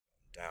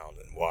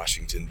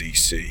Washington,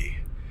 D.C.,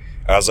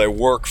 as I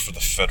work for the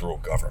federal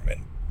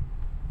government.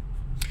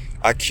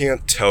 I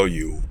can't tell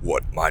you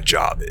what my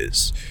job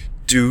is,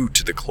 due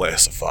to the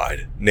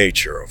classified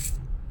nature of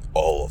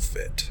all of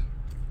it.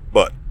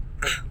 But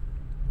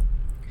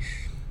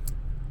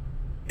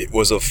it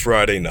was a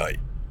Friday night.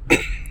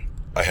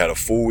 I had a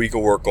full week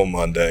of work on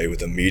Monday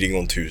with a meeting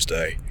on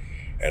Tuesday,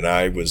 and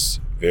I was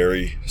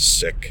very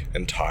sick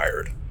and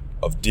tired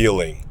of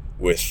dealing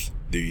with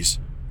these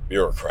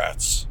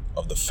bureaucrats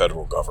of the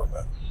federal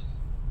government.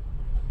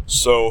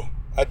 So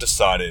I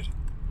decided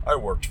I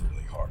worked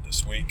really hard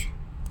this week.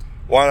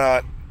 Why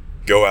not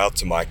go out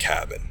to my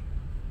cabin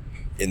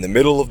in the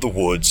middle of the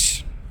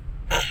woods?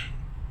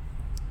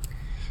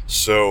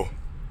 So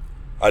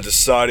I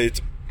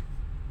decided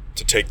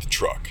to take the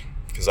truck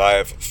because I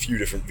have a few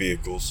different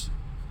vehicles,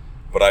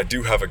 but I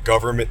do have a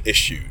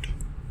government-issued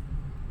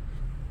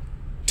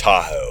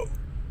Tahoe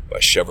by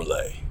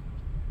Chevrolet.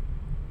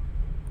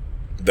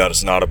 That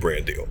is not a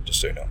brand deal,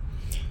 just so you know.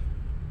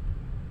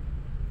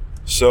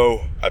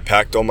 So I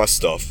packed all my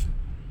stuff,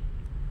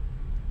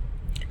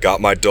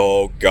 got my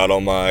dog, got all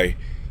my,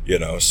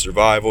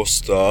 survival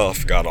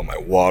stuff, got all my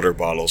water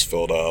bottles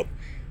filled up,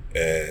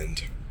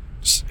 and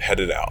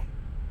headed out.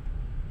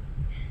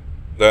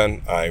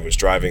 Then I was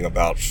driving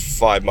about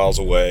 5 miles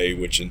away,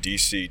 which in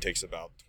DC takes about